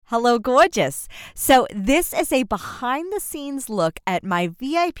Hello, gorgeous. So this is a behind-the-scenes look at my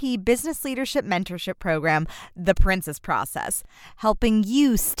VIP Business Leadership Mentorship Program, The Princess Process, helping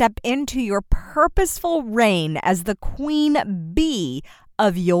you step into your purposeful reign as the queen bee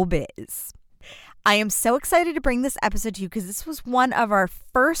of your biz. I am so excited to bring this episode to you because this was one of our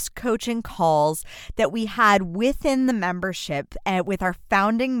first coaching calls that we had within the membership with our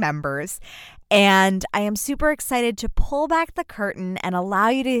founding members. And I am super excited to pull back the curtain and allow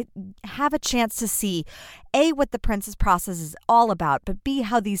you to have a chance to see A, what the Princess Process is all about, but B,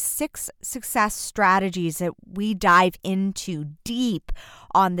 how these 6 success strategies that we dive into deep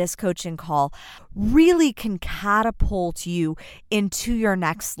on this coaching call really can catapult you into your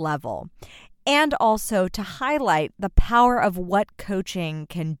next level. And also to highlight the power of what coaching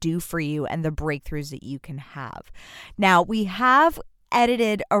can do for you and the breakthroughs that you can have. Now, we have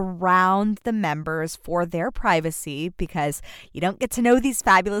edited around the members for their privacy because you don't get to know these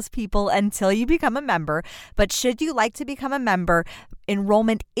fabulous people until you become a member. But should you like to become a member,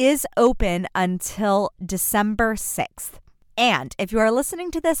 enrollment is open until December 6th. And if you are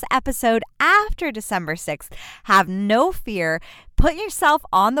listening to this episode after December 6th, have no fear. Put yourself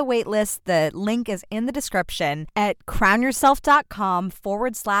on the wait list. The link is in the description at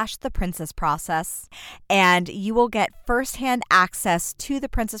crownyourself.com/the Princess Process. And you will get firsthand access to the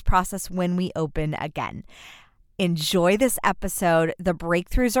Princess Process when we open again. Enjoy this episode. The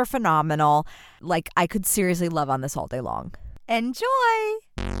breakthroughs are phenomenal. Like, I could seriously love on this all day long. Enjoy!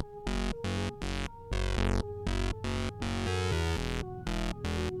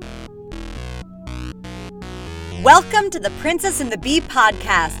 Welcome to the Princess and the Bee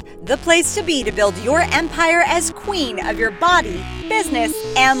podcast, the place to be to build your empire as queen of your body, business,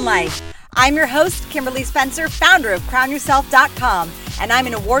 and life. I'm your host, Kimberly Spencer, founder of crownyourself.com, and I'm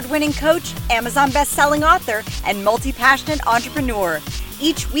an award-winning coach, Amazon best-selling author, and multi-passionate entrepreneur.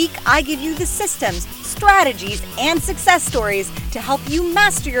 Each week, I give you the systems, strategies, and success stories to help you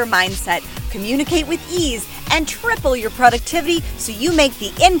master your mindset, communicate with ease, and triple your productivity so you make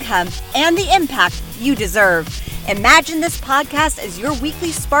the income and the impact you deserve. Imagine this podcast as your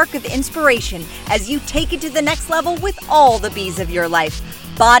weekly spark of inspiration as you take it to the next level with all the bees of your life.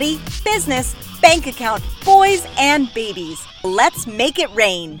 Body, business, bank account, boys, and babies. Let's make it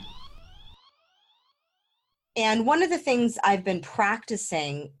rain. And one of the things I've been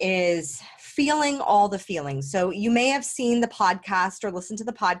practicing is feeling all the feelings. So you may have seen the podcast or listened to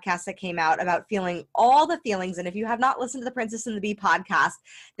the podcast that came out about feeling all the feelings. And if you have not listened to the Princess and the Bee podcast,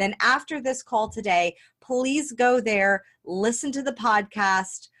 then after this call today, please go there, listen to the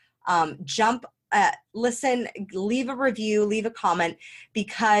podcast, listen, leave a review, leave a comment,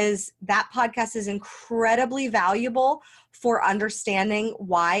 because that podcast is incredibly valuable for understanding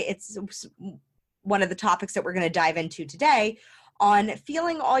why it's one of the topics that we're going to dive into today on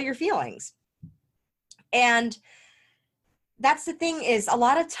feeling all your feelings. And that's the thing, is a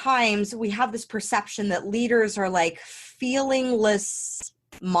lot of times we have this perception that leaders are like feelingless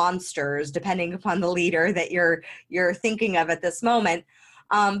monsters, depending upon the leader that you're thinking of at this moment.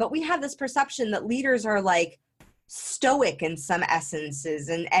 But we have this perception that leaders are like stoic in some essences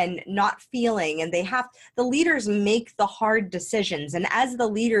and not feeling, and the leaders make the hard decisions. And as the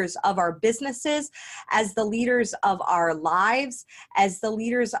leaders of our businesses, as the leaders of our lives, as the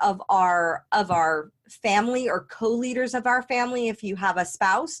leaders of our family or co-leaders of our family, if you have a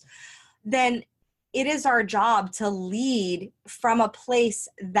spouse, then it is our job to lead from a place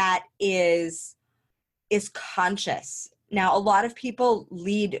that is conscious. Now, a lot of people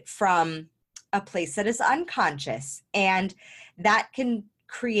lead from a place that is unconscious, and that can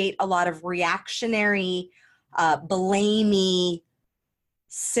create a lot of reactionary, blamey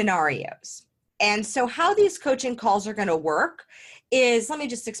scenarios. And so how these coaching calls are going to work is, let me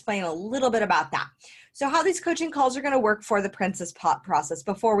just explain a little bit about that. So how these coaching calls are going to work for the Princess Process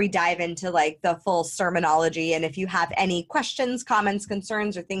before we dive into like the full sermonology. And if you have any questions, comments,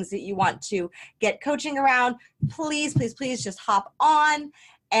 concerns, or things that you want to get coaching around, please just hop on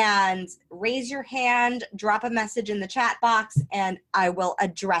and raise your hand, drop a message in the chat box, and I will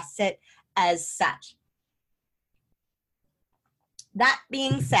address it as such. That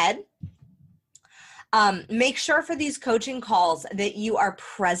being said, make sure for these coaching calls that you are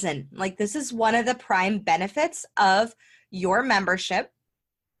present. Like, this is one of the prime benefits of your membership,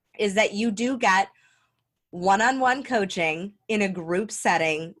 is that you do get one-on-one coaching in a group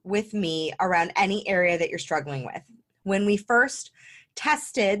setting with me around any area that you're struggling with. When we first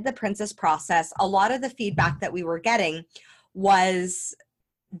tested the Princess Process, a lot of the feedback that we were getting was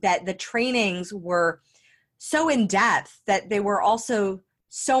that the trainings were so in depth that they were also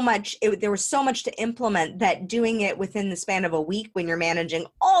there was so much to implement that doing it within the span of a week when you're managing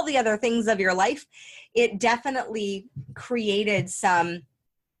all the other things of your life, it definitely created some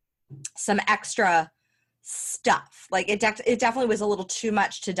extra stuff. Like it definitely was a little too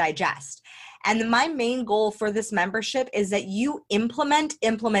much to digest. And my main goal for this membership is that you implement.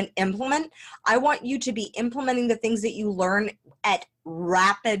 I want you to be implementing the things that you learn at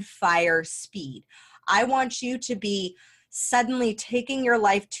rapid fire speed. I want you to be suddenly taking your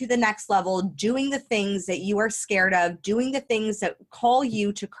life to the next level, doing the things that you are scared of, doing the things that call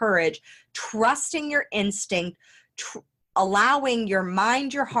you to courage, trusting your instinct, allowing your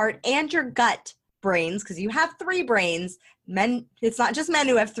mind, your heart, and your gut brains, because you have 3 brains. Men, it's not just men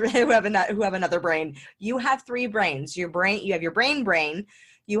who have another brain. You have 3 brains. You have your brain,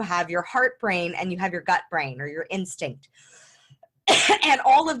 you have your heart brain, and you have your gut brain or your instinct. And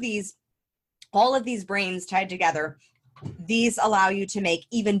all of these brains tied together, these allow you to make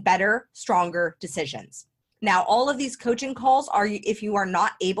even better, stronger decisions. Now, all of these coaching calls if you are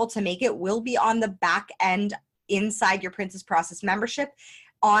not able to make it, will be on the back end inside your Princess Process membership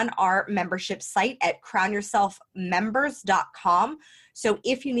on our membership site at crownyourselfmembers.com. So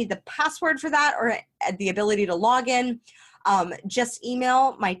if you need the password for that or the ability to log in, just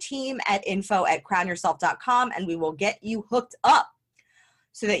email my team at info@crownyourself.com and we will get you hooked up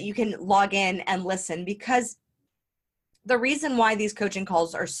so that you can log in and listen. Because the reason why these coaching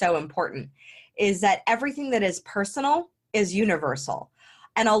calls are so important is that everything that is personal is universal.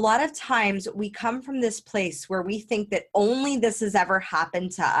 And a lot of times we come from this place where we think that only this has ever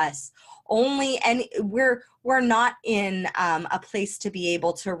happened to us. And we're not in a place to be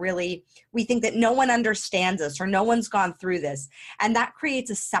able to really, we think that no one understands us or no one's gone through this. And that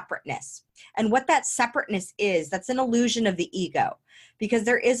creates a separateness. And what that separateness is, that's an illusion of the ego. Because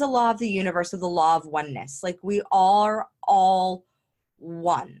there is a law of the universe, of the law of oneness. Like we are all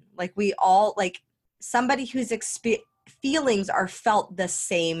one. Like we all, like somebody whose feelings are felt the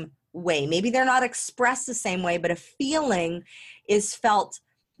same way. Maybe they're not expressed the same way, but a feeling is felt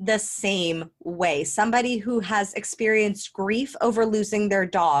the same way. Somebody who has experienced grief over losing their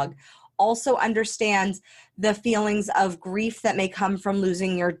dog also understands the feelings of grief that may come from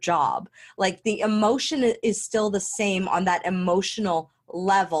losing your job. Like the emotion is still the same on that emotional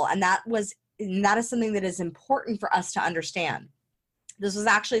level. And that is something that is important for us to understand. This was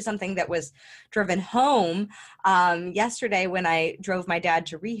actually something that was driven home yesterday when I drove my dad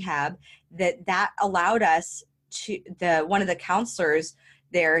to rehab, that allowed us to, one of the counselors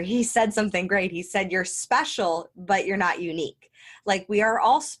there, he said something great. He said, "You're special, but you're not unique." Like we are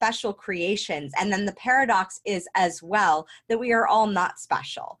all special creations. And then the paradox is as well that we are all not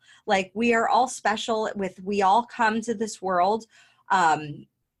special. Like we are all special we all come to this world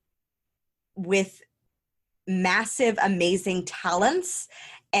with massive, amazing talents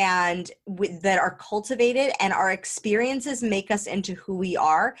and that are cultivated, and our experiences make us into who we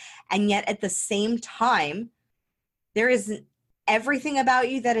are. And yet at the same time, there is everything about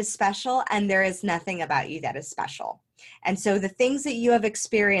you that is special and there is nothing about you that is special. And so the things that you have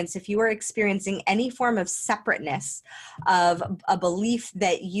experienced, if you are experiencing any form of separateness, of a belief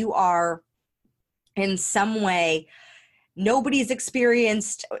that you are in some way, nobody's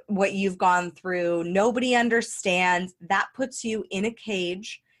experienced what you've gone through, nobody understands, that puts you in a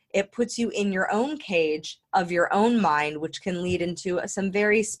cage. It puts you in your own cage of your own mind, which can lead into some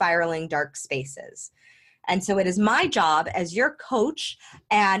very spiraling dark spaces. And so it is my job as your coach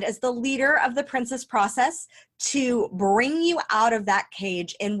and as the leader of the Princess Process to bring you out of that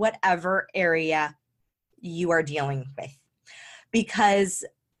cage in whatever area you are dealing with. Because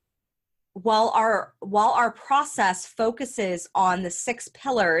while our process focuses on the 6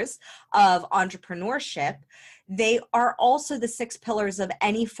 pillars of entrepreneurship, they are also the 6 pillars of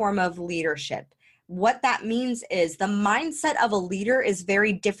any form of leadership. What that means is the mindset of a leader is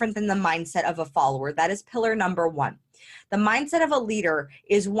very different than the mindset of a follower. That is pillar number 1. The mindset of a leader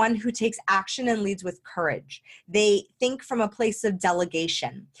is one who takes action and leads with courage. They think from a place of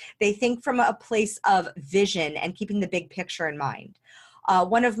delegation. They think from a place of vision and keeping the big picture in mind.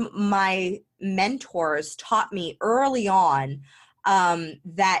 One of my mentors taught me early on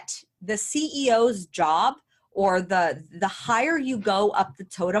that the CEO's job, or the higher you go up the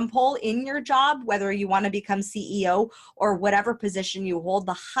totem pole in your job, whether you want to become CEO or whatever position you hold,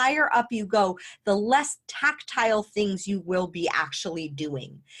 the higher up you go, the less tactile things you will be actually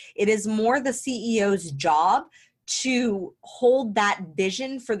doing. It is more the CEO's job to hold that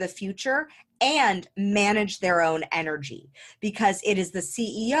vision for the future and manage their own energy, because it is the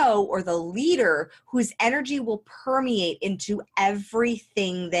CEO or the leader whose energy will permeate into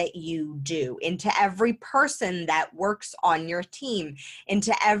everything that you do, into every person that works on your team,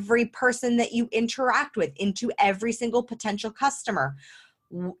 into every person that you interact with, into every single potential customer.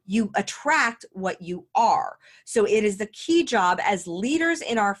 You attract what you are. So it is the key job as leaders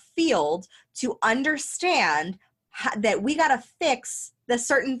in our field to understand that we got to fix the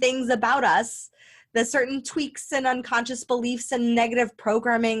certain things about us, the certain tweaks and unconscious beliefs and negative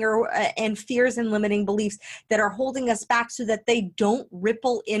programming and fears and limiting beliefs that are holding us back, so that they don't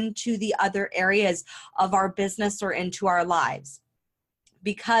ripple into the other areas of our business or into our lives.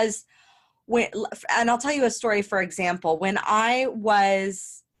 Because and I'll tell you a story, for example, when I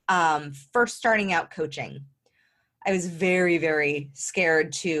was first starting out coaching, I was very, very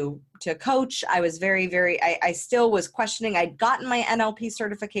scared to coach. I was I still was questioning. I'd gotten my NLP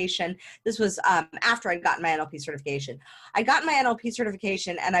certification. This was after I'd gotten my NLP certification. I got my NLP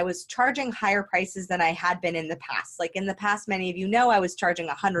certification and I was charging higher prices than I had been in the past. Like in the past, many of you know, I was charging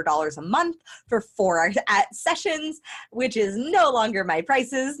 $100 a month for 4 sessions, which is no longer my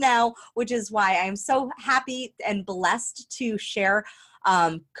prices now, which is why I'm so happy and blessed to share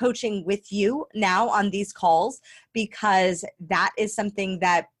coaching with you now on these calls, because that is something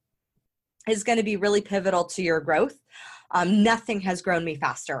that is going to be really pivotal to your growth. Nothing has grown me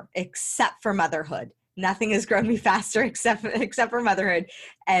faster except for motherhood. Nothing has grown me faster except for motherhood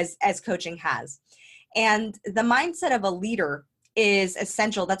as coaching has. And the mindset of a leader is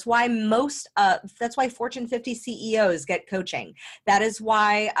essential. That's why that's why Fortune 50 CEOs get coaching. That is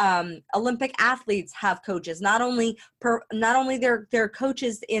why Olympic athletes have coaches. Not only they're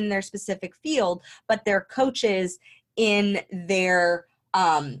coaches in their specific field, but they're coaches in their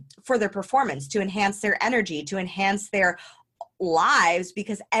for their performance, to enhance their energy, to enhance their lives,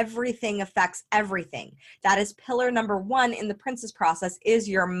 because everything affects everything. That is pillar number 1 in the Princess process, is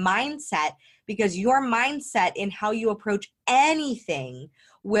your mindset, because your mindset in how you approach anything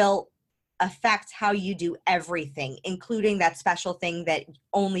will affect how you do everything, including that special thing that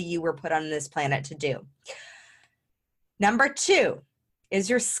only you were put on this planet to do. Number 2 is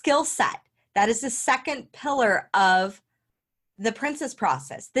your skill set. That is the second pillar of the Princess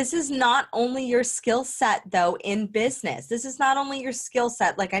process. This is not only your skill set though in business. This is not only your skill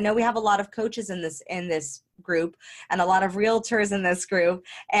set. Like, I know we have a lot of coaches in this group, and a lot of realtors in this group,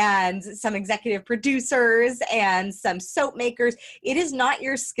 and some executive producers and some soap makers. It is not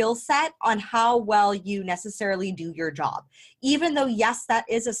your skill set on how well you necessarily do your job. Even though, yes, that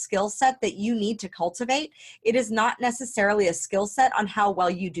is a skill set that you need to cultivate, it is not necessarily a skill set on how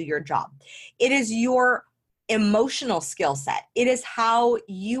well you do your job. It is your emotional skill set. It is how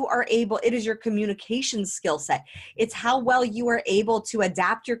you are able, it is your communication skill set. It's how well you are able to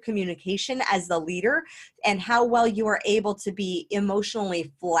adapt your communication as the leader, and how well you are able to be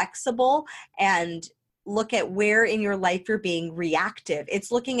emotionally flexible and look at where in your life you're being reactive. It's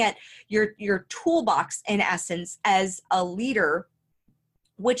looking at your toolbox, in essence, as a leader,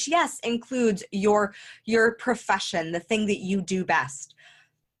 which, yes, includes your profession, the thing that you do best,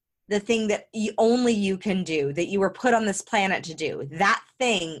 the thing that only you can do, that you were put on this planet to do. That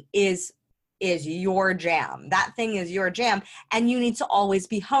thing is your jam. That thing is your jam, and you need to always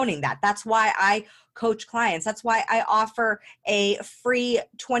be honing that. That's why I coach clients. That's why I offer a free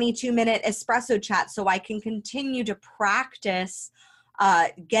 22-minute espresso chat, so I can continue to practice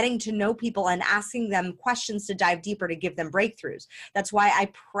getting to know people and asking them questions to dive deeper, to give them breakthroughs. That's why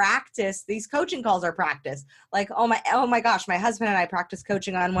I practice. These coaching calls are practice. Like, oh my gosh, my husband and I practice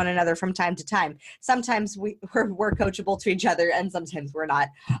coaching on one another from time to time. Sometimes we're coachable to each other, and sometimes we're not.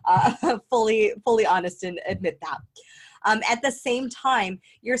 Fully honest and admit that. At the same time,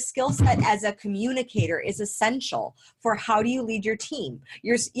 your skill set as a communicator is essential for how do you lead your team.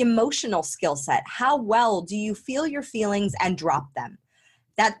 Your emotional skill set. How well do you feel your feelings and drop them?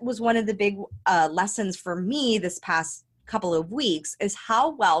 That was one of the big lessons for me this past couple of weeks, is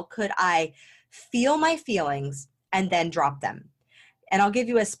how well could I feel my feelings and then drop them? And I'll give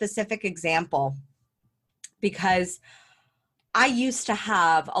you a specific example, because I used to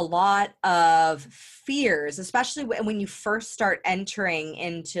have a lot of fears, especially when you first start entering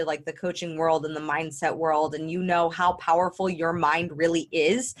into like the coaching world and the mindset world, and you know how powerful your mind really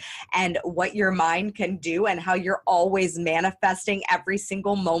is and what your mind can do, and how you're always manifesting every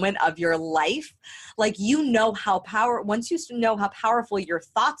single moment of your life. Like, you know once you know how powerful your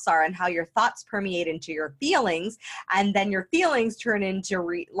thoughts are, and how your thoughts permeate into your feelings, and then your feelings turn into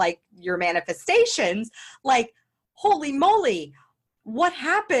like your manifestations, like, holy moly, what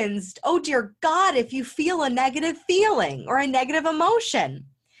happens, oh dear God, if you feel a negative feeling or a negative emotion?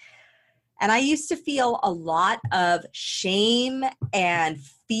 And I used to feel a lot of shame and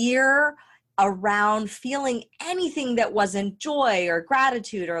fear around feeling anything that wasn't joy or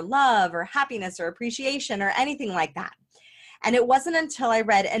gratitude or love or happiness or appreciation or anything like that. And it wasn't until I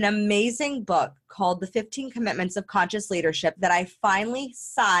read an amazing book called The 15 Commitments of Conscious Leadership that I finally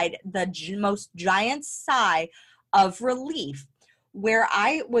sighed the most giant sigh of relief, where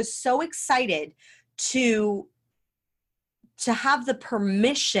I was so excited to have the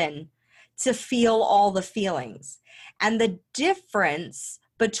permission to feel all the feelings, and the difference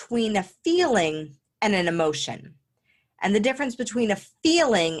between a feeling and an emotion, and the difference between a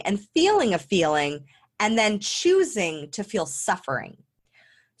feeling and feeling a feeling, and then choosing to feel suffering.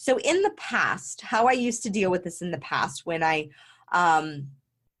 So in the past, how I used to deal with this in the past when I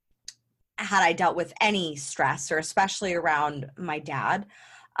dealt with any stress, or especially around my dad,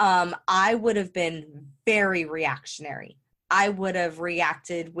 I would have been very reactionary. I would have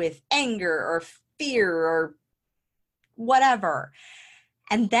reacted with anger or fear or whatever.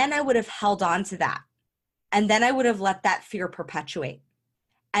 And then I would have held on to that. And then I would have let that fear perpetuate.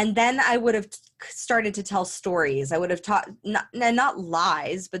 And then I would have started to tell stories. I would have taught, not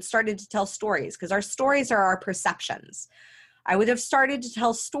lies, but started to tell stories, because our stories are our perceptions. I would have started to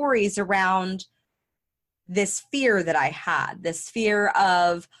tell stories around this fear that I had, this fear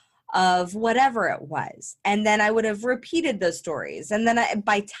of whatever it was. And then I would have repeated those stories. And then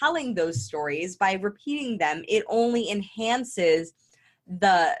by telling those stories, by repeating them, it only enhances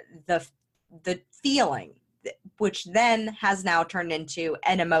the feeling, which then has now turned into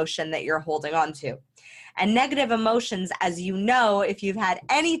an emotion that you're holding on to. And negative emotions, as you know, if you've had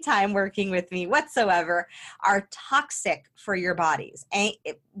any time working with me whatsoever, are toxic for your bodies. And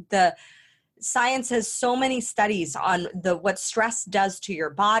the science has so many studies on what stress does to your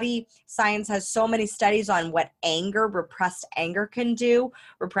body. Science has so many studies on what repressed anger can do,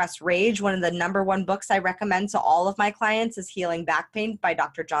 repressed rage. One of the number one books I recommend to all of my clients is Healing Back Pain by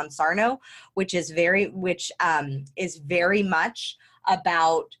Dr. John Sarno, which is very much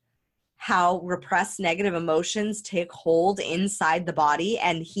about how repressed negative emotions take hold inside the body.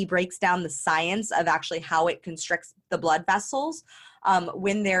 And he breaks down the science of actually how it constricts the blood vessels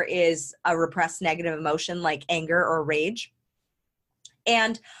when there is a repressed negative emotion like anger or rage.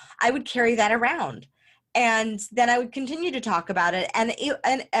 And I would carry that around. And then I would continue to talk about it. And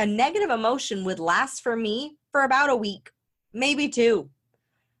a negative emotion would last for me for about a week, maybe two,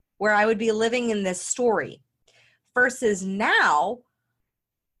 where I would be living in this story. Versus now,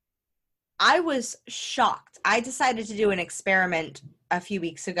 I was shocked. I decided to do an experiment a few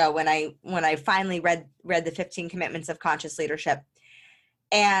weeks ago when I finally read the 15 Commitments of Conscious Leadership.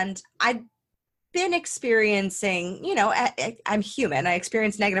 And I'd been experiencing, I'm human. I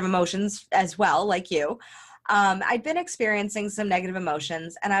experience negative emotions as well, like you. I'd been experiencing some negative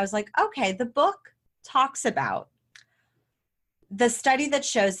emotions, and I was like, okay, the book talks about the study that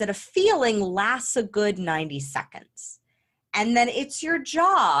shows that a feeling lasts a good 90 seconds. And then it's your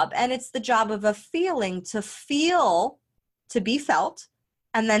job, and it's the job of a feeling to feel, to be felt,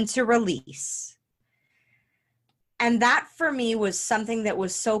 and then to release. And that for me was something that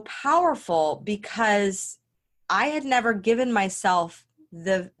was so powerful, because I had never given myself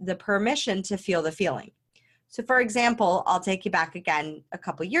the permission to feel the feeling. So for example, I'll take you back again a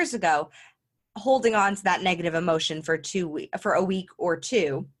couple of years ago, holding on to that negative emotion for a week or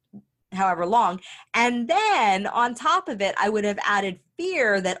two, however long. And then on top of it, I would have added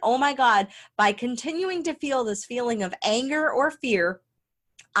fear that, oh my God, by continuing to feel this feeling of anger or fear,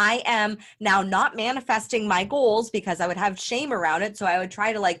 I am now not manifesting my goals, because I would have shame around it. So I would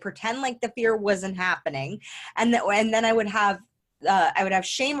try to pretend like the fear wasn't happening. And then I would have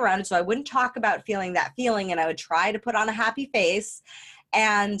shame around it. So I wouldn't talk about feeling that feeling, and I would try to put on a happy face,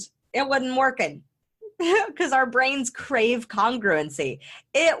 and it wasn't working because our brains crave congruency.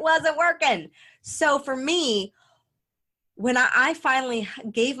 It wasn't working. So for me, when I finally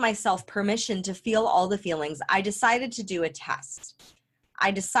gave myself permission to feel all the feelings, I decided to do a test. I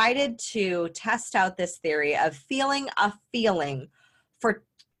decided to test out this theory of feeling a feeling for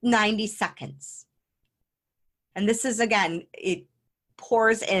 90 seconds. And this is, again, it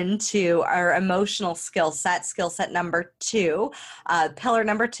pours into our emotional skill set number 2, pillar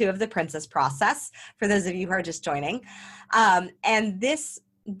number 2 of the Princess Process, for those of you who are just joining. And this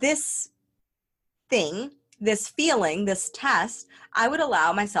feeling, this test, I would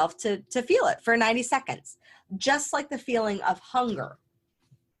allow myself to feel it for 90 seconds, just like the feeling of hunger.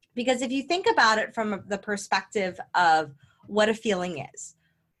 Because if you think about it from the perspective of what a feeling is,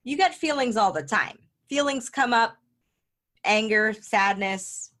 you get feelings all the time. Feelings come up anger,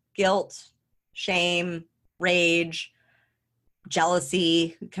 sadness, guilt, shame, rage,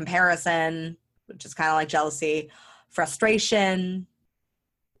 jealousy, comparison, which is kind of like jealousy, frustration,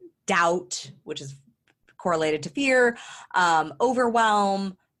 doubt, which is correlated to fear,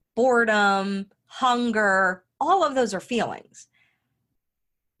 overwhelm, boredom, hunger, all of those are feelings.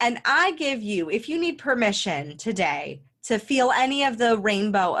 And I give you, if you need permission today to feel any of the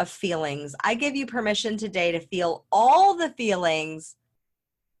rainbow of feelings, I give you permission today to feel all the feelings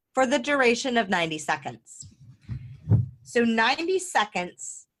for the duration of 90 seconds. So 90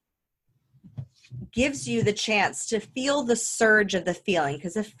 seconds gives you the chance to feel the surge of the feeling,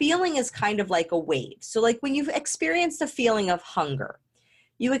 because a feeling is kind of like a wave. So like when you've experienced a feeling of hunger,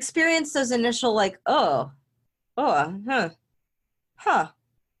 you experience those initial like, huh.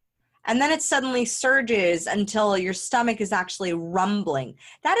 And then it suddenly surges until your stomach is actually rumbling.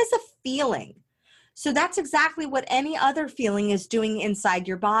 That is a feeling. So that's exactly what any other feeling is doing inside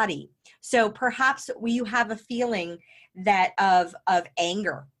your body. So perhaps you have a feeling that of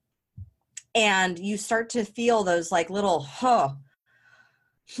anger, and you start to feel those like little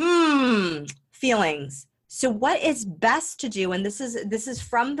feelings. So what is best to do, and this is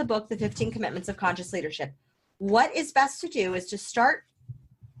from the book, The 15 Commitments of Conscious Leadership. What is best to do is to start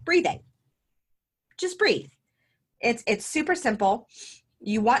breathing. Just breathe. It's super simple.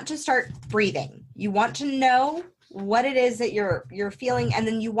 You want to start breathing. You want to know what it is that you're feeling, and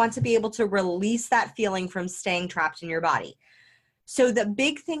then you want to be able to release that feeling from staying trapped in your body. So the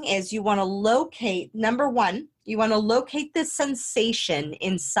big thing is you want to locate, number one, you want to locate the sensation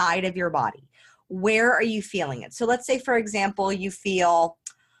inside of your body. Where are you feeling it? So let's say, for example, you feel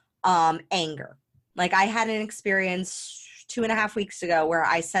anger. Like I had an experience 2.5 weeks ago where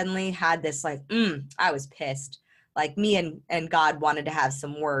I suddenly had this like, I was pissed. Like me and God wanted to have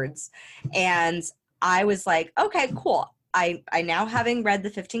some words. And I was like, okay, cool. I now, having read the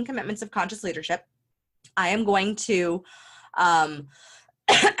 15 Commitments of Conscious Leadership, I am going to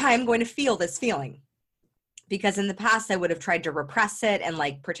feel this feeling. Because in the past I would have tried to repress it and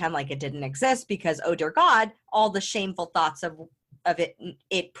like pretend like it didn't exist, because, oh dear God, all the shameful thoughts of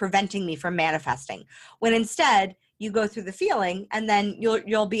it preventing me from manifesting. When instead you go through the feeling and then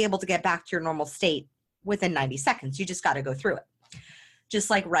you'll be able to get back to your normal state within 90 seconds. You just got to go through it. Just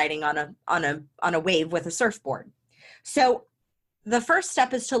like riding on a wave with a surfboard. So the first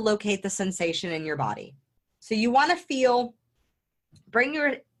step is to locate the sensation in your body. So you want to bring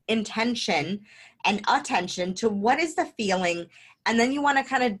your intention and attention to what is the feeling, and then you want to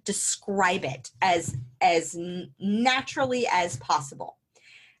kind of describe it as naturally as possible.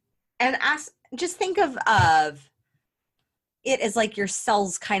 And just think of it as like your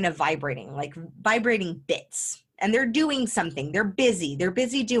cells kind of vibrating, like vibrating bits. And they're doing something. They're busy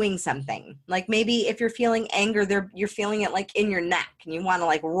doing something. Like maybe if you're feeling anger, you're feeling it like in your neck and you want to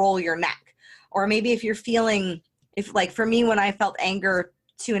like roll your neck. Or maybe if like for me, when I felt anger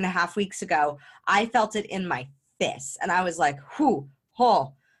 2.5 weeks ago, I felt it in my fists and I was like,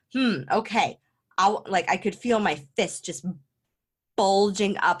 okay. I could feel my fist just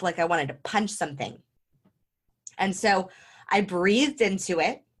bulging up like I wanted to punch something. And so I breathed into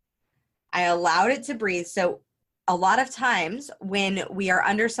it. I allowed it to breathe. So a lot of times when we are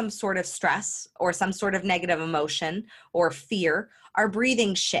under some sort of stress or some sort of negative emotion or fear, our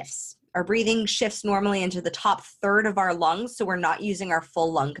breathing shifts. Our breathing shifts normally into the top third of our lungs, so we're not using our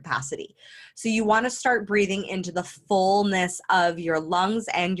full lung capacity. So you want to start breathing into the fullness of your lungs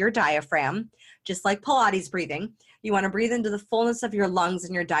and your diaphragm, just like Pilates breathing. You want to breathe into the fullness of your lungs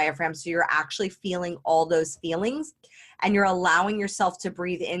and your diaphragm, so you're actually feeling all those feelings, and you're allowing yourself to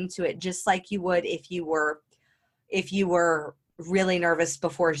breathe into it just like you would if you were really nervous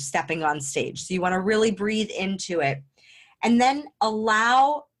before stepping on stage. So you want to really breathe into it, and then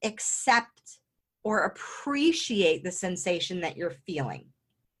accept or appreciate the sensation that you're feeling.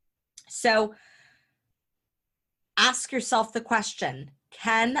 So ask yourself the question,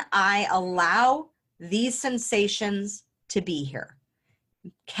 can I allow these sensations to be here?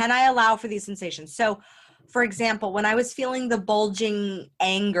 Can I allow for these sensations? So for example, when I was feeling the bulging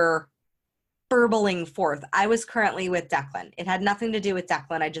anger burbling forth, I was currently with Declan. It had nothing to do with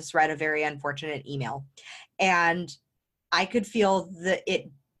Declan. I just read a very unfortunate email and I could feel it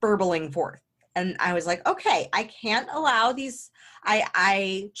burbling forth. And I was like, okay, I can't allow these.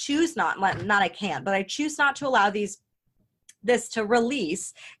 I choose not I can't, but I choose not to allow this to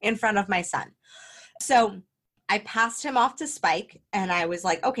release in front of my son. So I passed him off to Spike and I was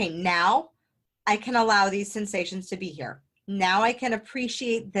like, okay, now I can allow these sensations to be here. Now I can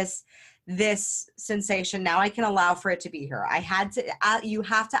appreciate this sensation. Now I can allow for it to be here. You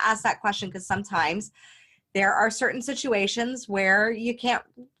have to ask that question, because sometimes There are certain situations where you can't,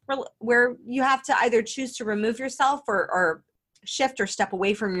 where you have to either choose to remove yourself or shift or step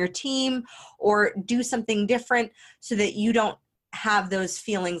away from your team or do something different so that you don't have those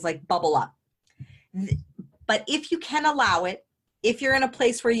feelings like bubble up. But if you can allow it, if you're in a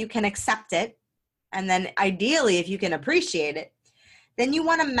place where you can accept it, and then ideally if you can appreciate it, then you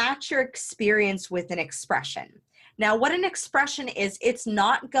want to match your experience with an expression. Now, what an expression is, it's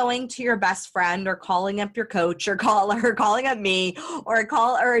not going to your best friend or calling up your coach or calling up me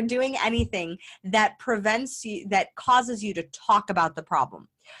or doing anything that prevents you, that causes you to talk about the problem.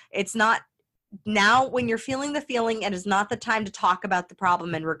 It's not. Now, when you're feeling the feeling, it is not the time to talk about the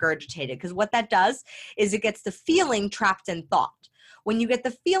problem and regurgitate it, because what that does is it gets the feeling trapped in thought. When you get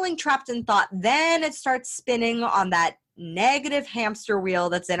the feeling trapped in thought, then it starts spinning on that negative hamster wheel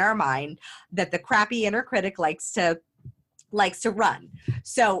that's in our mind that the crappy inner critic likes to run.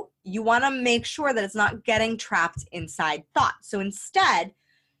 So you want to make sure that it's not getting trapped inside thought. So instead,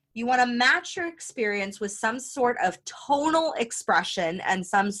 you want to match your experience with some sort of tonal expression and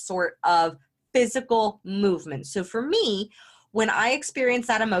some sort of physical movement. So for me, when I experience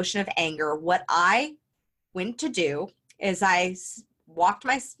that emotion of anger, what I went to do is I walked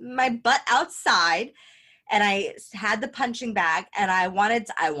my butt outside and I had the punching bag and I wanted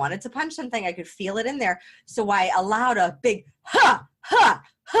to punch something. I could feel it in there. So I allowed a big ha, ha,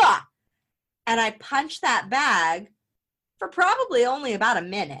 ha. And I punched that bag for probably only about a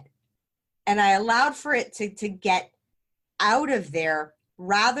minute. And I allowed for it to get out of there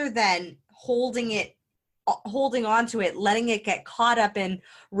rather than holding on to it, letting it get caught up in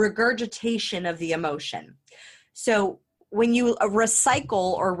regurgitation of the emotion. So when you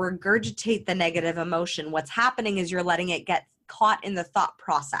recycle or regurgitate the negative emotion, what's happening is you're letting it get caught in the thought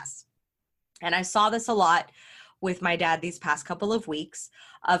process. And I saw this a lot with my dad these past couple of weeks,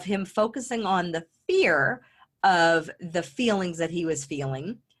 of him focusing on the fear of the feelings that he was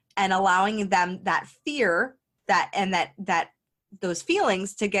feeling and allowing them, that fear, that those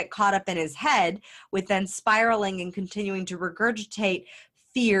feelings to get caught up in his head, with then spiraling and continuing to regurgitate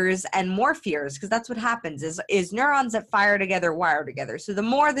fears and more fears, because that's what happens is neurons that fire together wire together. So the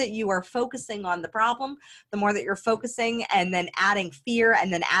more that you are focusing on the problem, the more that you're focusing and then adding fear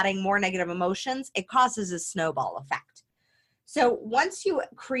and then adding more negative emotions, it causes a snowball effect. So once you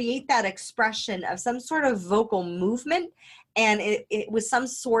create that expression of some sort of vocal movement, and it was some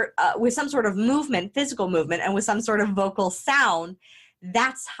sort of movement, physical movement, and with some sort of vocal sound,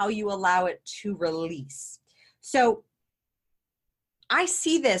 that's how you allow it to release. So I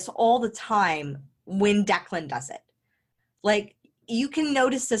see this all the time when Declan does it. Like, you can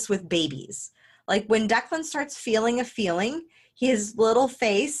notice this with babies. Like, when Declan starts feeling a feeling, his little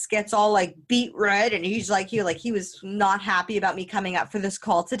face gets all like beet red, and he was not happy about me coming up for this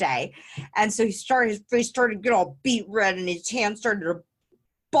call today. And so his face started to get all beet red, and his hands started to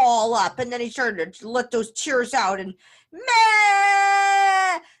ball up, and then he started to let those tears out, and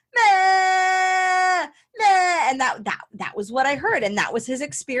meh, meh, meh. And that was what I heard, and that was his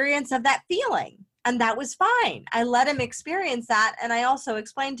experience of that feeling. And that was fine. I let him experience that, and I also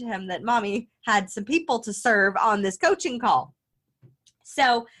explained to him that mommy had some people to serve on this coaching call.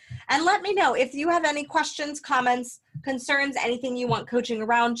 So, and let me know if you have any questions, comments, concerns, anything you want coaching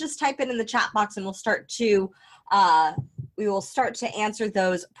around. Just type it in the chat box, and we will start to answer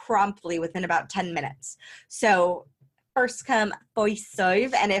those promptly within about 10 minutes. So first come, first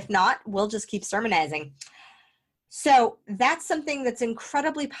serve, and if not, we'll just keep sermonizing. So that's something that's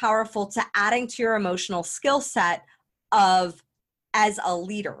incredibly powerful to adding to your emotional skill set as a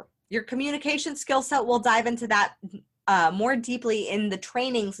leader. Your communication skill set, we'll dive into that more deeply in the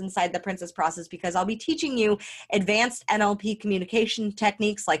trainings inside the Princess Process, because I'll be teaching you advanced NLP communication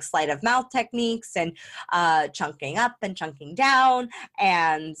techniques like sleight of mouth techniques and chunking up and chunking down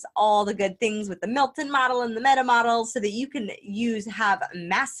and all the good things with the Milton model and the meta model, so that you can have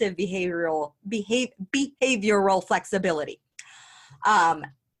massive behavioral flexibility.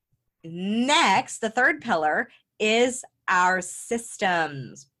 Next, the third pillar is our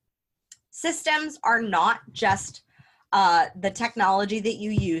systems. Systems are not just the technology that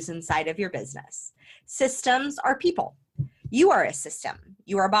you use inside of your business. Systems are people. You are a system.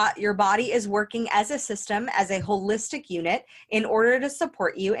 Your body is working as a system, as a holistic unit, in order to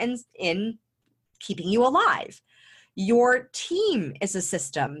support you in keeping you alive. Your team is a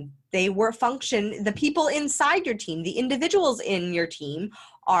system. They function. The people inside your team, the individuals in your team,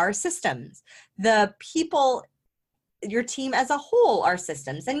 are systems. The people, your team as a whole, are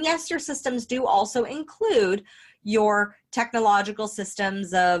systems. And yes, your systems do also include your technological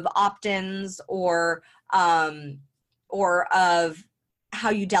systems of opt-ins or of how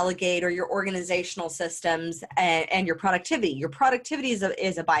you delegate or your organizational systems and your productivity. Your productivity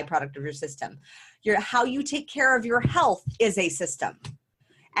is a byproduct of your system. How you take care of your health is a system.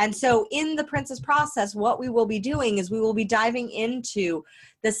 And so in the Princess Process, what we will be doing is we will be diving into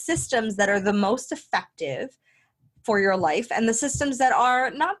the systems that are the most effective for your life and the systems that are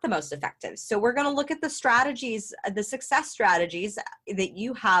not the most effective. So we're going to look at the strategies, the success strategies that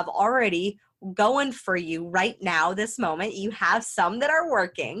you have already going for you right now, this moment. You have some that are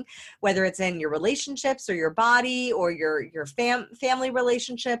working, whether it's in your relationships or your body or your family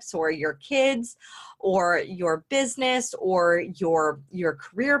relationships or your kids or your business or your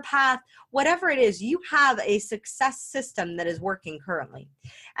career path, whatever it is, you have a success system that is working currently.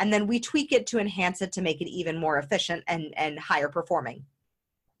 And then we tweak it to enhance it to make it even more efficient and higher performing.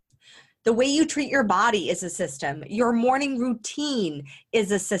 The way you treat your body is a system. Your morning routine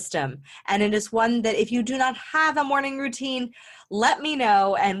is a system. And it is one that if you do not have a morning routine, let me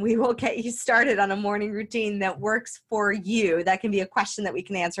know and we will get you started on a morning routine that works for you. That can be a question that we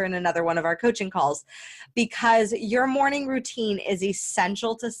can answer in another one of our coaching calls, because your morning routine is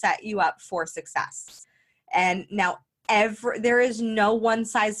essential to set you up for success. And now there is no one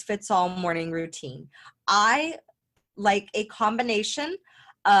size fits all morning routine. I like a combination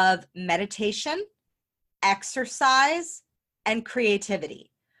of meditation, exercise, and creativity.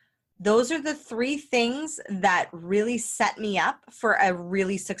 Those are the three things that really set me up for a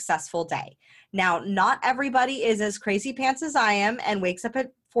really successful day. Now, not everybody is as crazy pants as I am and wakes up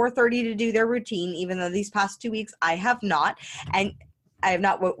at 4:30 to do their routine, even though these past 2 weeks I have not. And I have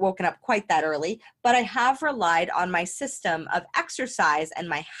not woken up quite that early, but I have relied on my system of exercise and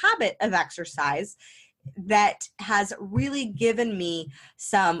my habit of exercise that has really given me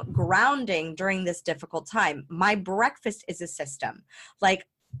some grounding during this difficult time. My breakfast is a system. Like,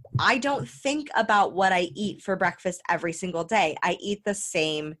 I don't think about what I eat for breakfast every single day. I eat the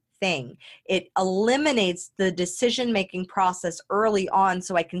same thing. It eliminates the decision-making process early on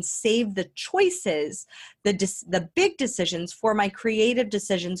so I can save the choices, the big decisions for my creative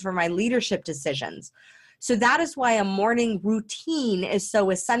decisions, for my leadership decisions. So that is why a morning routine is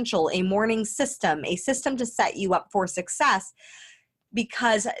so essential, a morning system, a system to set you up for success,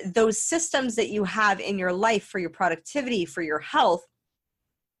 because those systems that you have in your life for your productivity, for your health,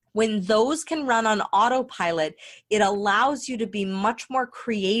 when those can run on autopilot, it allows you to be much more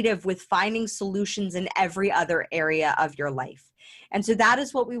creative with finding solutions in every other area of your life. And so that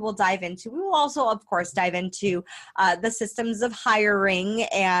is what we will dive into. We will also, of course, dive into the systems of hiring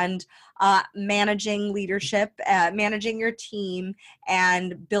and managing leadership, managing your team,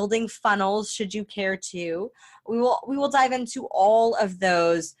 and building funnels should you care to. We will dive into all of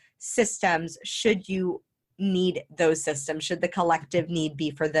those systems should you need those systems, should the collective need be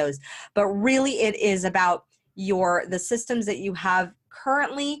for those. But really it is about the systems that you have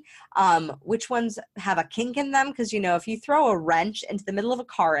currently, which ones have a kink in them. Because, if you throw a wrench into the middle of a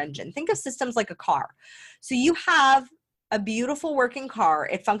car engine, think of systems like a car. So you have a beautiful working car,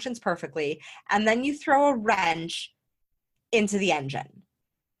 it functions perfectly, and then you throw a wrench into the engine.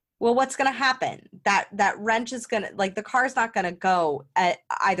 Well, what's going to happen? That wrench is going to, the car's not going to go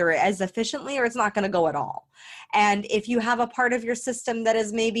either as efficiently or it's not going to go at all. And if you have a part of your system that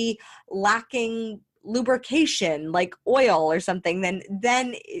is maybe lacking lubrication, like oil or something, then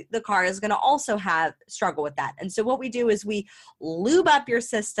the car is going to also struggle with that. And so what we do is we lube up your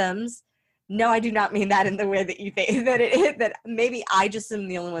systems. No, I do not mean that in the way that you think that maybe I just am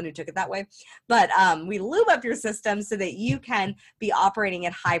the only one who took it that way. But we lube up your system so that you can be operating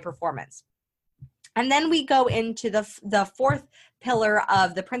at high performance. And then we go into the fourth pillar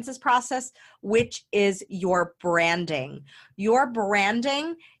of the Princess Process, which is your branding. Your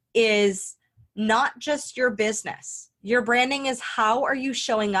branding is not just your business. Your branding is how are you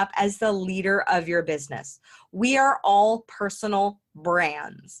showing up as the leader of your business. We are all personal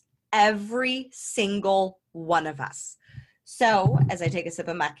brands. Every single one of us. So as I take a sip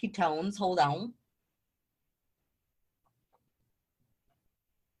of my ketones, hold on.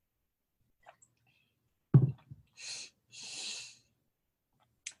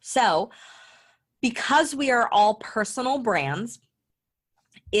 So because we are all personal brands,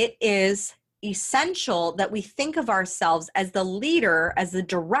 it is essential that we think of ourselves as the leader, as the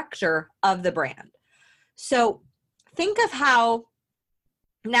director of the brand. So think of how,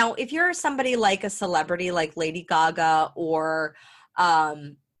 now, if you're somebody like a celebrity like Lady Gaga or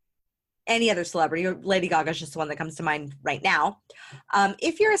any other celebrity, Lady Gaga is just the one that comes to mind right now.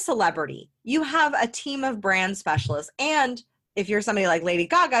 If you're a celebrity, you have a team of brand specialists, and if you're somebody like Lady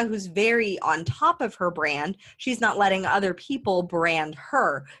Gaga, who's very on top of her brand, she's not letting other people brand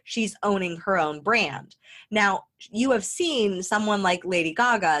her. She's owning her own brand. Now, you have seen someone like Lady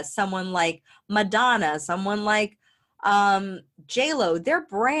Gaga, someone like Madonna, someone like J-Lo, their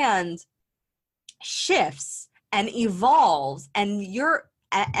brand shifts and evolves, and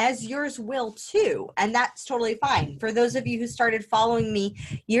as yours will too. And that's totally fine. For those of you who started following me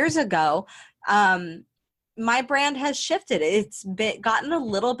years ago, my brand has shifted. It's gotten a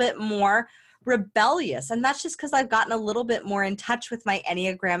little bit more rebellious. And that's just because I've gotten a little bit more in touch with my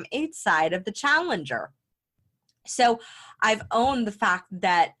Enneagram 8 side of the challenger. So I've owned the fact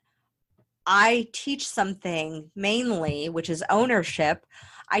that I teach something mainly, which is ownership.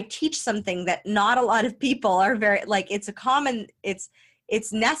 I teach something that not a lot of people are very, like, it's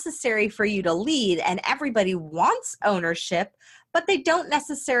necessary for you to lead, and everybody wants ownership, but they don't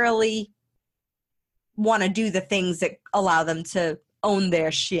necessarily want to do the things that allow them to own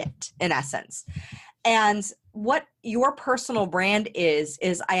their shit, in essence. And what your personal brand is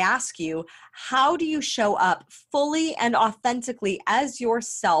I ask you, how do you show up fully and authentically as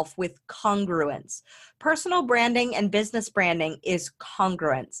yourself with congruence? Personal branding and business branding is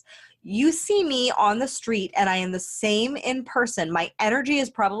congruence. You see me on the street and I am the same in person. My energy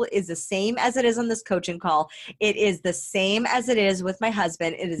is the same as it is on this coaching call. It is the same as it is with my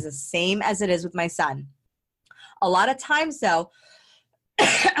husband. It is the same as it is with my son. A lot of times though,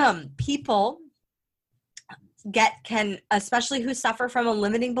 people especially who suffer from a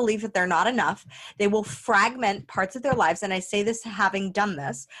limiting belief that they're not enough, they will fragment parts of their lives. And I say this having done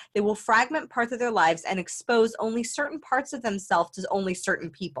this, they will fragment parts of their lives and expose only certain parts of themselves to only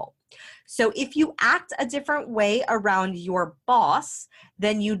certain people. So if you act a different way around your boss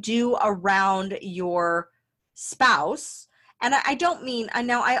than you do around your spouse, and I don't mean,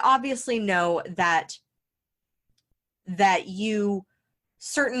 I obviously know that you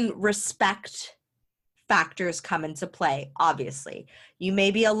certain respect factors come into play. Obviously, you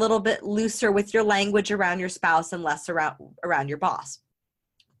may be a little bit looser with your language around your spouse and less around your boss,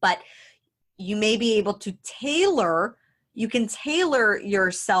 but you may be able to tailor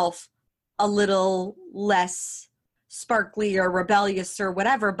yourself a little less sparkly or rebellious or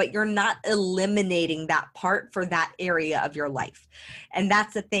whatever, but you're not eliminating that part for that area of your life. And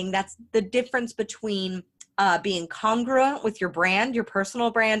that's the thing. That's the difference between being congruent with your brand, your personal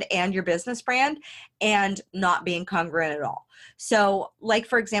brand, and your business brand, and not being congruent at all. So, like,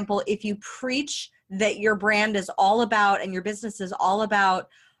 for example, if you preach that your brand is all about and your business is all about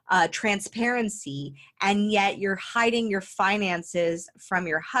transparency, and yet you're hiding your finances from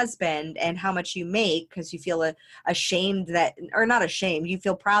your husband and how much you make because you feel ashamed that, or not ashamed, you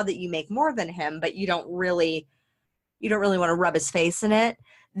feel proud that you make more than him, but you don't really want to rub his face in it,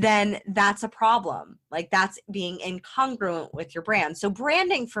 then that's a problem. Like, that's being incongruent with your brand. So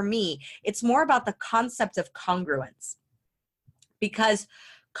branding for me, it's more about the concept of congruence, because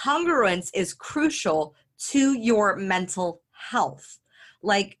congruence is crucial to your mental health.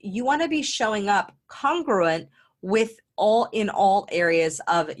 Like, you want to be showing up congruent with in all areas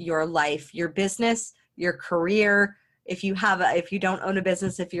of your life, your business, your career. If you don't own a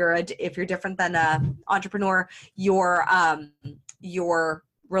business, if you're different than an entrepreneur, your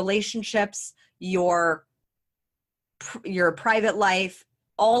relationships, your private life,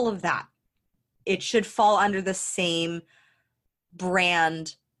 all of that, it should fall under the same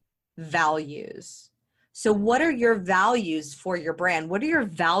brand values. So what are your values for your brand? What are your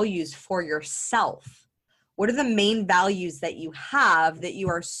values for yourself? What are the main values that you have that you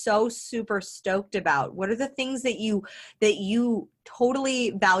are so super stoked about? What are the things that you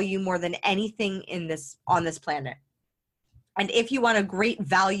totally value more than anything on this planet? And if you want a great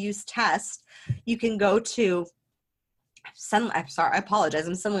values test, you can go to, I'm sorry, I apologize.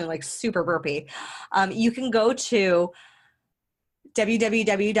 I'm suddenly like super burpy. You can go to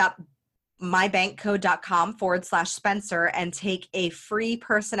www.mybankcode.com/Spencer and take a free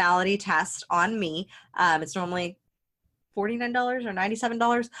personality test on me. It's normally $49 or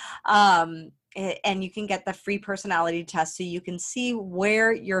 $97. And you can get the free personality test so you can see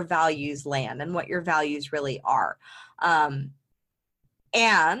where your values land and what your values really are.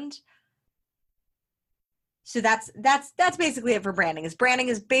 And so that's basically it for branding. Branding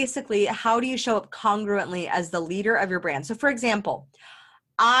is basically, how do you show up congruently as the leader of your brand? So for example,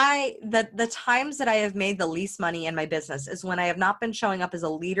 the times that I have made the least money in my business is when I have not been showing up as a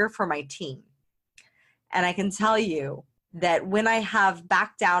leader for my team. And I can tell you that when I have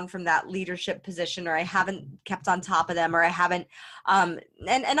backed down from that leadership position, or I haven't kept on top of them, or I haven't, and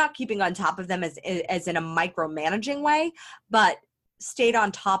not keeping on top of them as in a micromanaging way, but stayed on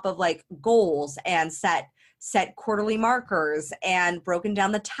top of like goals and set set quarterly markers and broken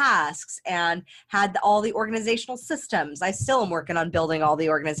down the tasks and had all the organizational systems. I still am working on building all the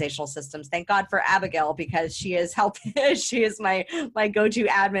organizational systems. Thank God for Abigail, because she is she is my go-to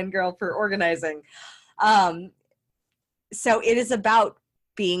admin girl for organizing. So it is about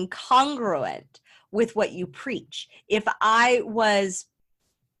being congruent with what you preach. If I'm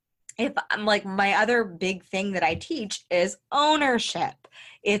like, my other big thing that I teach is ownership.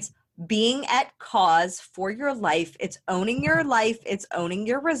 It's being at cause for your life. It's owning your life. It's owning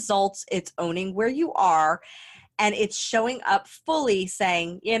your results. It's owning where you are. And it's showing up fully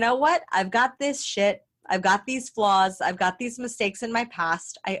saying, you know what? I've got this shit. I've got these flaws. I've got these mistakes in my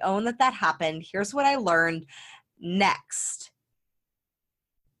past. I own that happened. Here's what I learned. Next.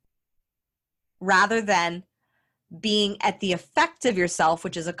 Rather than being at the effect of yourself,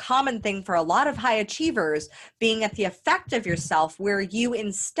 which is a common thing for a lot of high achievers, being at the effect of yourself where you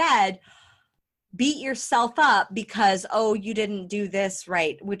instead beat yourself up because, oh, you didn't do this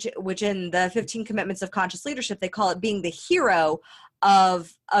right, which in the 15 Commitments of Conscious Leadership, they call it being the hero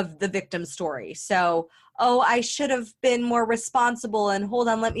of the victim story. So, oh, I should have been more responsible, and hold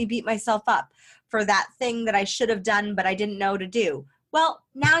on, let me beat myself up for that thing that I should have done, but I didn't know to do. Well,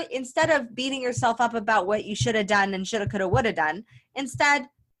 now instead of beating yourself up about what you should have done and shoulda, coulda, woulda done, instead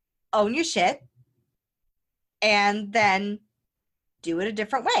own your shit and then do it a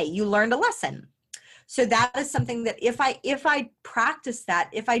different way. You learned a lesson. So that is something that if I practiced that,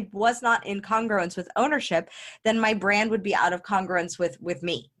 if I was not in congruence with ownership, then my brand would be out of congruence with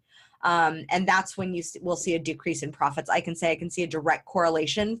me. And that's when you will see a decrease in profits. I can see a direct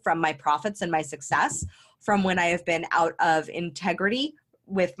correlation from my profits and my success from when I have been out of integrity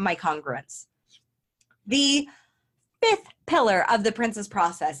with my congruence. The fifth pillar of the Princess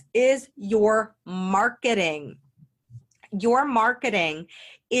Process is your marketing. Your marketing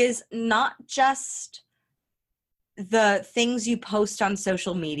is not just the things you post on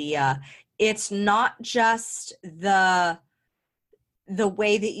social media. It's not just the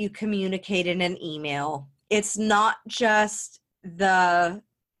way that you communicate in an email. It's not just the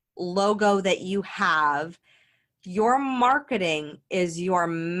logo that you have. Your marketing is your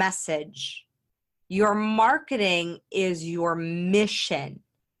message. Your marketing is your mission.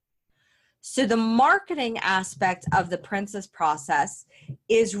 So the marketing aspect of the Princess Process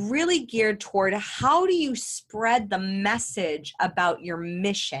is really geared toward how do you spread the message about your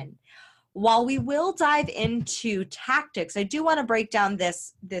mission. While we will dive into tactics, I do want to break down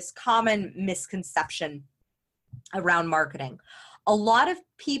this common misconception around marketing. A lot of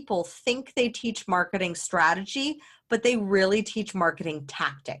people think they teach marketing strategy, but they really teach marketing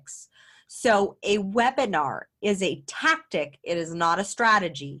tactics. So a webinar is a tactic. It is not a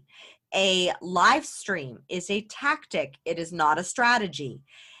strategy. A live stream is a tactic. It is not a strategy.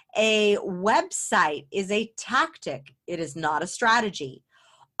 A website is a tactic. It is not a strategy.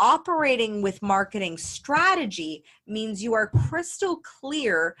 Operating with marketing strategy means you are crystal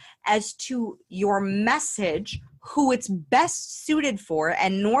clear as to your message, who it's best suited for,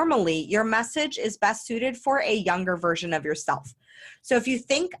 and normally your message is best suited for a younger version of yourself. So if you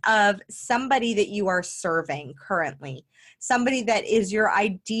think of somebody that you are serving currently, somebody that is your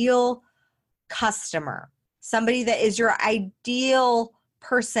ideal customer, somebody that is your ideal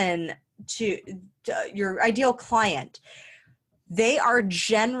person, your ideal client, they are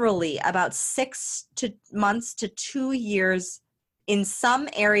generally about 6 months to 2 years in some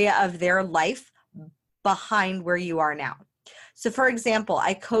area of their life behind where you are now. So for example,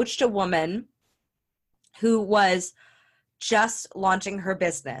 I coached a woman who was just launching her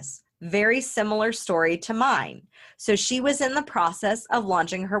business. Very similar story to mine. So she was in the process of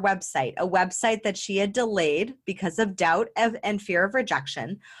launching her website, a website that she had delayed because of doubt and fear of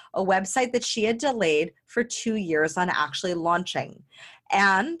rejection, a website that she had delayed for 2 years on actually launching.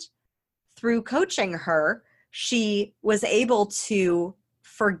 And through coaching her, she was able to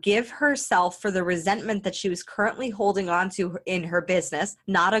forgive herself for the resentment that she was currently holding on to in her business.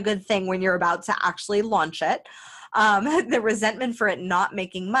 Not a good thing when you're about to actually launch it. The resentment for it not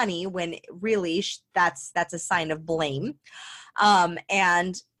making money when really that's a sign of blame.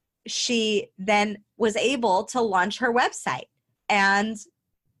 And she then was able to launch her website and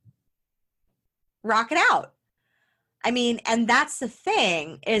rock it out. I mean, and that's the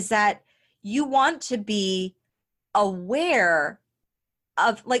thing, is that you want to be aware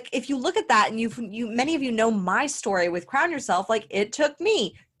of, like, if you look at that, and you many of you know my story with Crown Yourself, like it took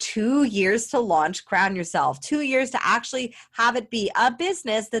me 2 years to launch Crown Yourself, 2 years to actually have it be a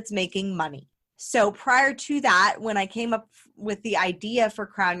business that's making money. So prior to that, when I came up with the idea for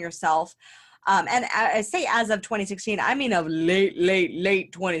Crown Yourself, And I say as of 2016, I mean of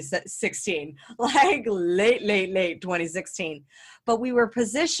late 2016, like late 2016. But we were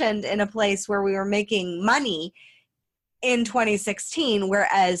positioned in a place where we were making money in 2016,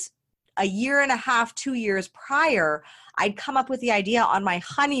 whereas a year and a half, 2 years prior, I'd come up with the idea on my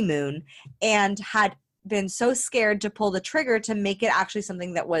honeymoon and had been so scared to pull the trigger to make it actually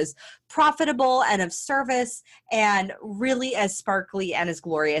something that was profitable and of service and really as sparkly and as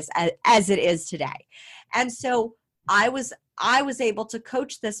glorious as it is today. And so I was able to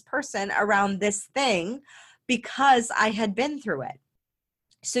coach this person around this thing because I had been through it.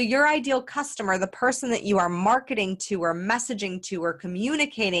 So your ideal customer, the person that you are marketing to or messaging to or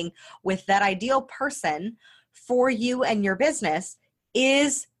communicating with, that ideal person for you and your business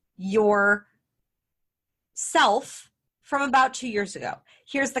is your self from about 2 years ago.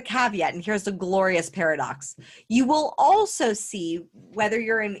 Here's the caveat, and here's the glorious paradox. You will also see, whether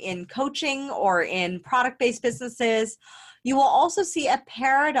you're in coaching or in product-based businesses, you will also see a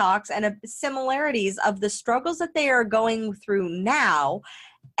paradox and similarities of the struggles that they are going through now,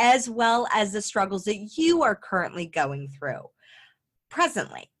 as well as the struggles that you are currently going through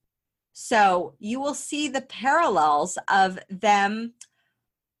presently. So you will see the parallels of them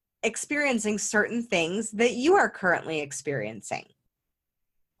experiencing certain things that you are currently experiencing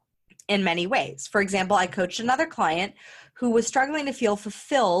in many ways. For example, I coached another client who was struggling to feel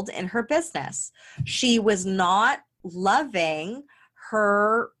fulfilled in her business. She was not loving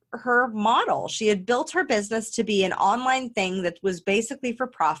her model. She had built her business to be an online thing that was basically for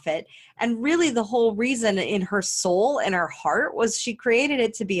profit. And really the whole reason in her soul and her heart was she created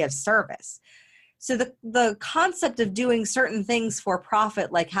it to be of service. So the concept of doing certain things for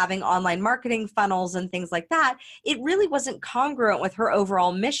profit, like having online marketing funnels and things like that, it really wasn't congruent with her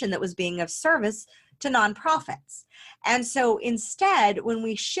overall mission that was being of service to nonprofits. And so instead, when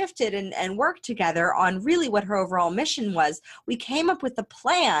we shifted and worked together on really what her overall mission was, we came up with a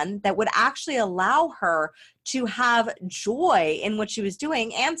plan that would actually allow her to have joy in what she was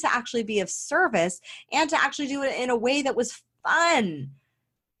doing and to actually be of service and to actually do it in a way that was fun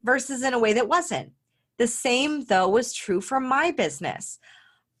versus in a way that wasn't. The same, though, was true for my business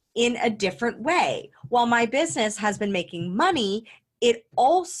in a different way. While my business has been making money, it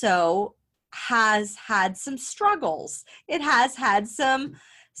also has had some struggles. It has had some,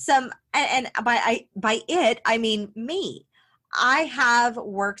 and by it, I mean me. I have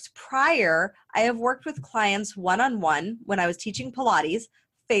worked with clients one-on-one when I was teaching Pilates,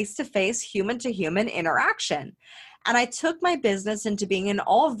 face-to-face, human-to-human interaction. And I took my business into being an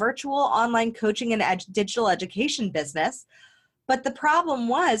all virtual online coaching and digital education business. But the problem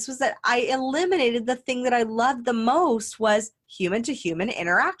was that I eliminated the thing that I loved the most, was human to human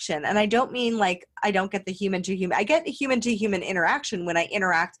interaction. And I don't mean like I don't get the human to human. I get the human to human interaction when I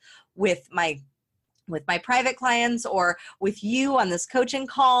interact with my private clients or with you on this coaching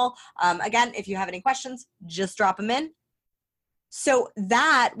call. Again, if you have any questions, just drop them in. So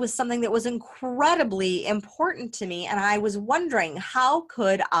that was something that was incredibly important to me. And I was wondering, how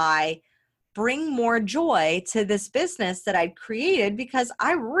could I bring more joy to this business that I'd created, because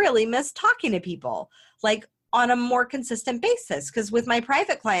I really miss talking to people like on a more consistent basis. Because with my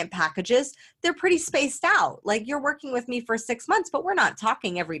private client packages, they're pretty spaced out. Like, you're working with me for 6 months, but we're not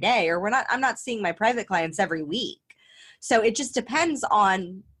talking every day, or I'm not seeing my private clients every week. So it just depends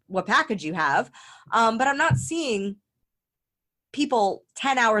on what package you have. But I'm not seeing people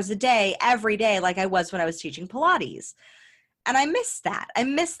 10 hours a day, every day, like I was when I was teaching Pilates. And I miss that. I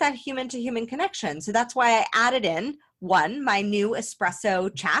miss that human to human connection. So that's why I added in my new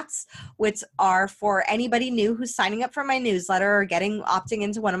espresso chats, which are for anybody new who's signing up for my newsletter or opting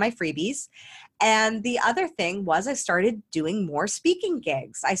into one of my freebies. And the other thing was I started doing more speaking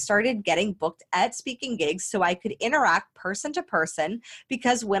gigs. I started getting booked at speaking gigs so I could interact person to person,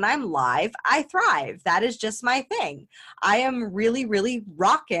 because when I'm live, I thrive. That is just my thing. I am really, really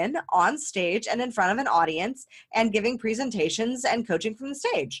rocking on stage and in front of an audience and giving presentations and coaching from the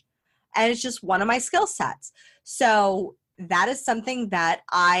stage. And it's just one of my skill sets. So that is something that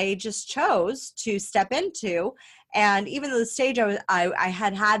I just chose to step into. And even though the stage, I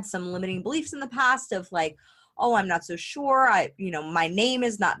had some limiting beliefs in the past of like, oh, I'm not so sure. My name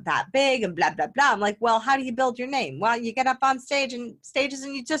is not that big and blah, blah, blah. I'm like, well, how do you build your name? Well, you get up on stages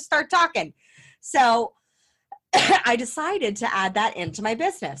and you just start talking. So I decided to add that into my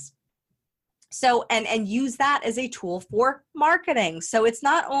business. So, and use that as a tool for marketing. So it's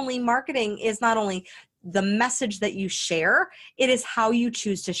not only marketing is not only the message that you share, it is how you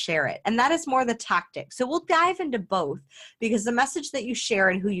choose to share it. And that is more the tactic. So we'll dive into both, because the message that you share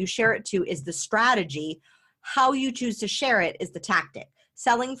and who you share it to is the strategy. How you choose to share it is the tactic.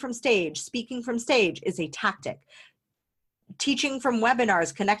 Selling from stage, speaking from stage is a tactic. Teaching from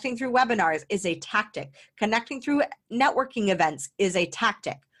webinars, connecting through webinars is a tactic. Connecting through networking events is a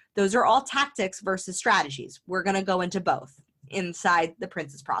tactic. Those are all tactics versus strategies. We're going to go into both inside the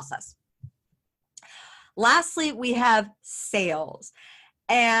Princess process. Lastly, we have sales.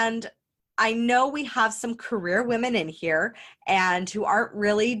 And I know we have some career women in here and who aren't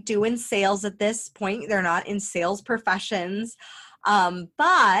really doing sales at this point. They're not in sales professions.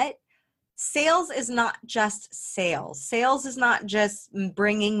 But sales is not just sales. Sales is not just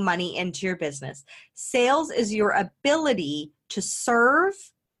bringing money into your business. Sales is your ability to serve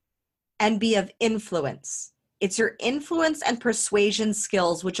and be of influence. It's your influence and persuasion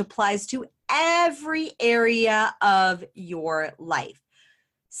skills, which applies to every area of your life.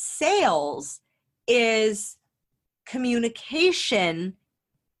 Sales is communication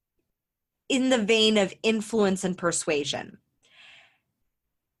in the vein of influence and persuasion.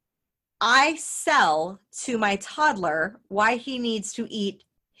 I sell to my toddler why he needs to eat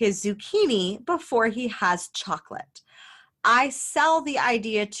his zucchini before he has chocolate. I sell the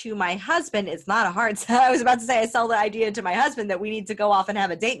idea to my husband. It's not a hard sell. I was about to say I sell the idea to my husband that we need to go off and have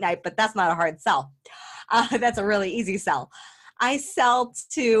a date night, but that's not a hard sell. That's a really easy sell. I sell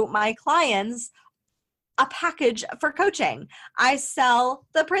to my clients a package for coaching. I sell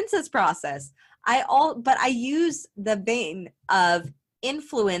the Princess process. But I use the vein of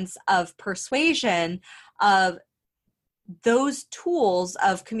influence, of persuasion, of those tools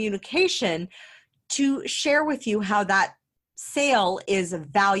of communication to share with you how that sale is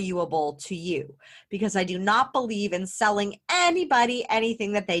valuable to you, because I do not believe in selling anybody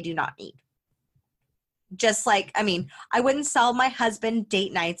anything that they do not need. Just like, I wouldn't sell my husband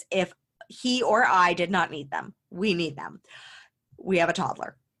date nights if he or I did not need them. We need them. We have a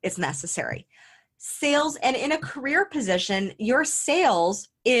toddler. It's necessary. Sales, and in a career position, your sales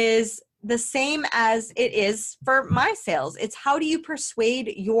is the same as it is for my sales. It's how do you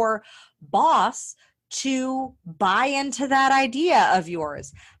persuade your boss to buy into that idea of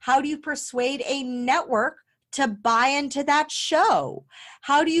yours? How do you persuade a network to buy into that show?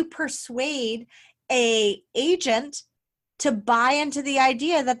 How do you persuade a agent to buy into the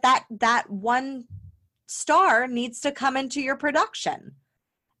idea that one star needs to come into your production?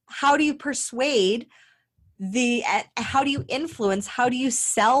 How do you persuade how do you influence, how do you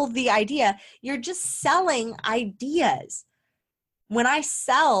sell the idea? You're just selling ideas. When I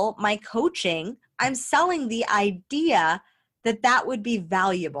sell my coaching, I'm selling the idea that would be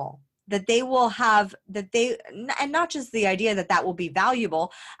valuable, that they will have, and not just the idea that will be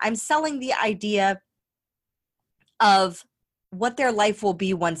valuable. I'm selling the idea of what their life will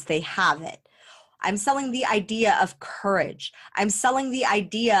be once they have it. I'm selling the idea of courage. I'm selling the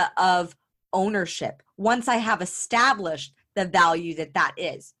idea of ownership once I have established the value that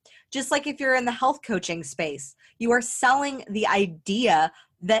is. Just like if you're in the health coaching space, you are selling the idea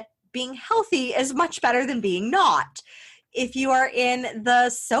that being healthy is much better than being not. If you are in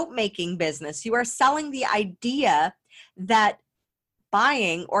the soap making business, you are selling the idea that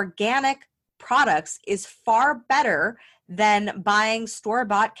buying organic products is far better than buying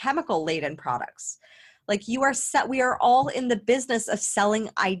store-bought chemical-laden products. Like we are all in the business of selling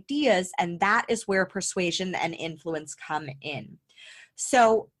ideas, and that is where persuasion and influence come in.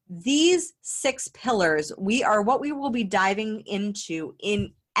 So these 6 pillars, what we will be diving into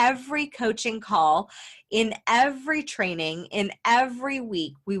in every coaching call, in every training, in every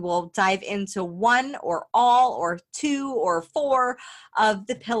week. We will dive into 1 or all or 2 or 4 of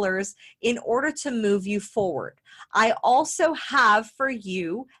the pillars in order to move you forward. I also have for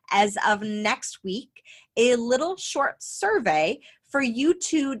you, as of next week, a little short survey for you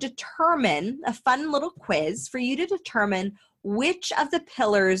to determine, a fun little quiz for you to determine which of the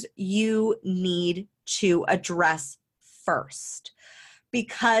pillars you need to address first.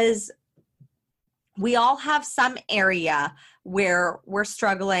 Because we all have some area where we're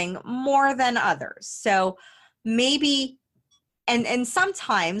struggling more than others. So maybe, and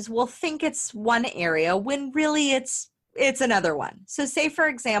sometimes we'll think it's one area when really it's another one. So say, for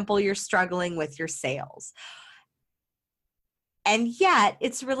example, you're struggling with your sales. And yet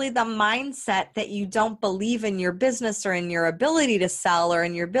it's really the mindset that you don't believe in your business or in your ability to sell or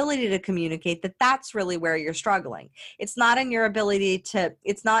in your ability to communicate, that's really where you're struggling. It's not in your ability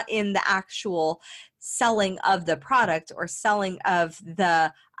it's not in the actual selling of the product or selling of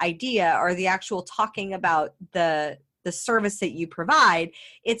the idea or the actual talking about the service that you provide.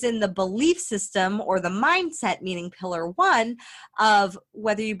 It's in the belief system or the mindset, meaning pillar 1, of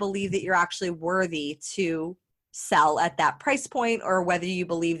whether you believe that you're actually worthy to sell at that price point, or whether you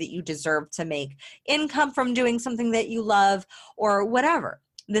believe that you deserve to make income from doing something that you love, or whatever.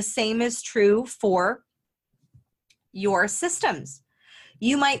 The same is true for your systems.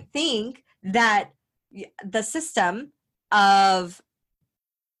 You might think that the system of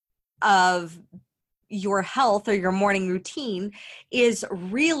your health or your morning routine is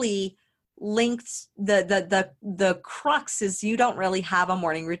really linked. The crux is you don't really have a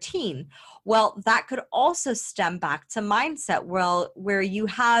morning routine. Well, that could also stem back to mindset, where you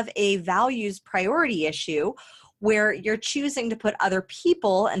have a values priority issue, where you're choosing to put other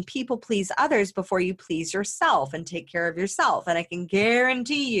people and people please others before you please yourself and take care of yourself. And I can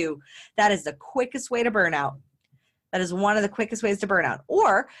guarantee you that is the quickest way to burn out. That is one of the quickest ways to burn out.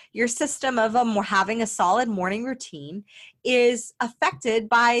 Or your system of having a solid morning routine is affected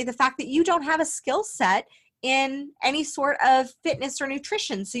by the fact that you don't have a skill set in any sort of fitness or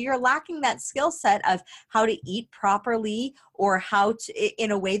nutrition. So you're lacking that skill set of how to eat properly, or how to,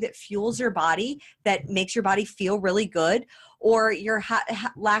 in a way that fuels your body, that makes your body feel really good. Or you're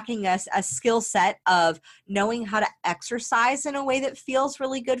lacking a skill set of knowing how to exercise in a way that feels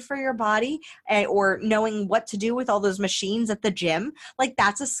really good for your body, or knowing what to do with all those machines at the gym. Like,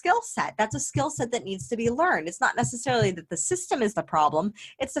 that's a skill set. That's a skill set that needs to be learned. It's not necessarily that the system is the problem.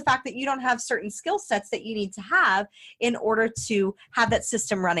 It's the fact that you don't have certain skill sets that you need to have in order to have that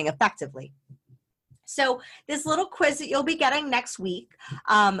system running effectively. So this little quiz that you'll be getting next week,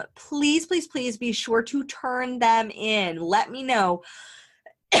 please, please, please be sure to turn them in. Let me know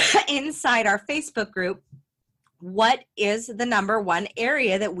inside our Facebook group what is the number one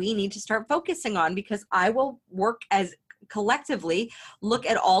area that we need to start focusing on, because I will work as collectively look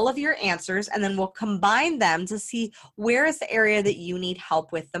at all of your answers, and then we'll combine them to see where is the area that you need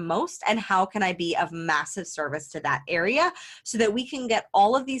help with the most, and how can I be of massive service to that area, so that we can get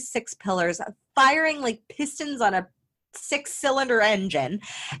all of these 6 pillars firing like pistons on a 6-cylinder engine,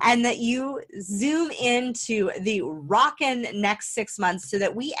 and that you zoom into the rockin' next 6 months, so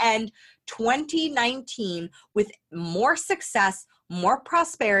that we end 2019 with more success, more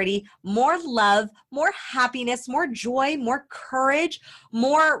prosperity, more love, more happiness, more joy, more courage,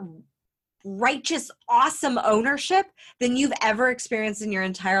 more righteous, awesome ownership than you've ever experienced in your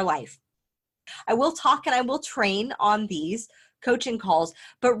entire life. I will talk and I will train on these coaching calls,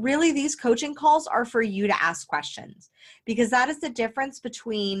 but really these coaching calls are for you to ask questions, because that is the difference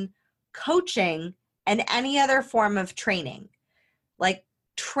between coaching and any other form of training. Like,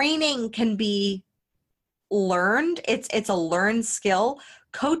 training can be learned. It's a learned skill.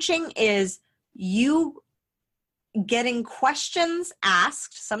 Coaching is you getting questions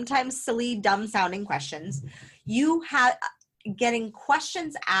asked, sometimes silly, dumb sounding questions. You have getting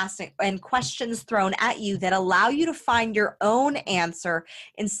questions asked and questions thrown at you that allow you to find your own answer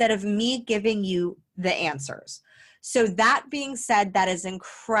instead of me giving you the answers. So that being said, that is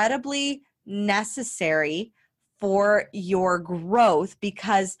incredibly necessary for your growth,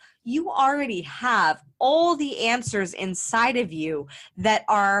 because you already have all the answers inside of you that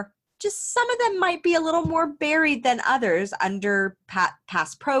are just, some of them might be a little more buried than others under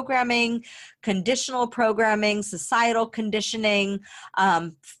past programming, conditional programming, societal conditioning,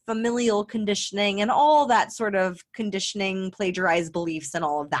 familial conditioning, and all that sort of conditioning, plagiarized beliefs, and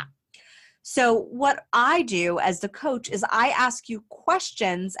all of that. So what I do as the coach is I ask you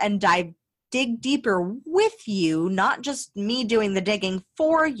questions and dig deeper with you, not just me doing the digging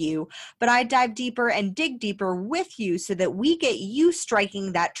for you, but I dive deeper and dig deeper with you, so that we get you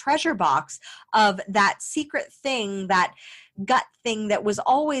striking that treasure box of that secret thing, that gut thing that was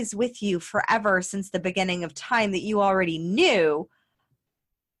always with you forever since the beginning of time, that you already knew.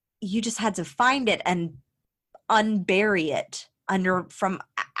 You just had to find it and unbury it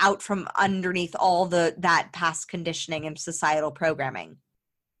out from underneath all that past conditioning and societal programming.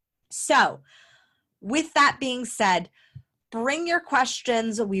 So with that being said, bring your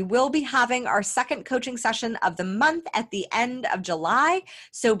questions. We will be having our second coaching session of the month at the end of July.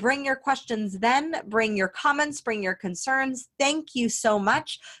 So bring your questions then, bring your comments, bring your concerns. Thank you so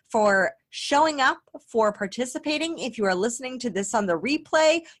much for showing up, for participating. If you are listening to this on the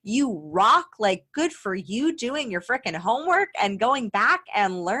replay, you rock. Like, good for you doing your freaking homework and going back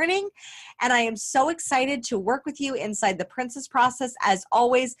and learning. And I am so excited to work with you inside the Princess Process. As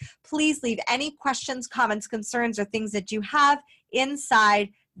always, please leave any questions, comments, concerns, or things that you have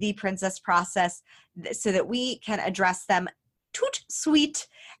inside the Princess Process, so that we can address them toot sweet,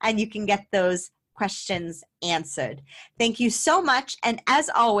 and you can get those questions answered. Thank you so much. And as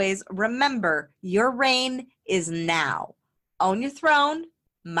always, remember, your reign is now. Own your throne,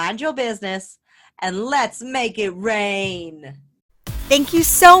 mind your business, and let's make it rain. Thank you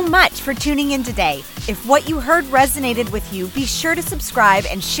so much for tuning in today. If what you heard resonated with you, be sure to subscribe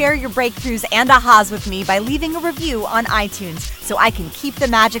and share your breakthroughs and ahas with me by leaving a review on iTunes so I can keep the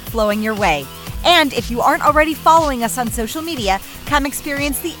magic flowing your way. And if you aren't already following us on social media, come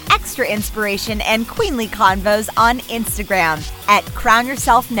experience the extra inspiration and queenly convos on Instagram at Crown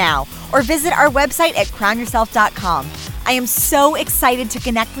Yourself Now, or visit our website at crownyourself.com. I am so excited to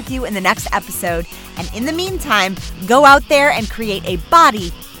connect with you in the next episode. And in the meantime, go out there and create a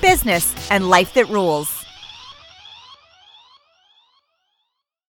body, business, and life that rules.